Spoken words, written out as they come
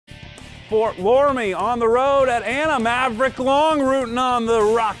for Loramie on the road at Anna. Maverick Long rooting on the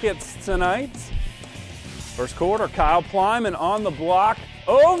Rockets tonight. First quarter, Kyle Plyman on the block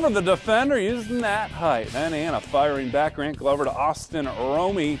over the defender using that height. And Anna firing back. Grant Glover to Austin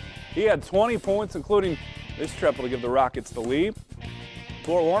Romey. He had 20 points, including this triple to give the Rockets the lead.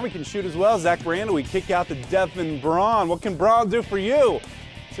 Fort Loramie can shoot as well. Zach Brandowy kick out to Devin Braun. What can Braun do for you?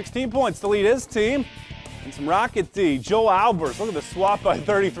 16 points to lead his team. And some Rocket D. Joe Albers, look at the swap by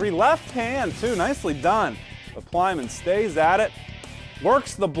 33. Left hand, too. Nicely done. But Plyman stays at it.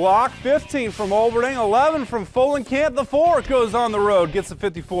 Works the block. 15 from Olberding, 11 from Follenkamp. The four goes on the road. Gets a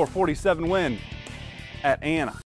 54-47 win at Anna.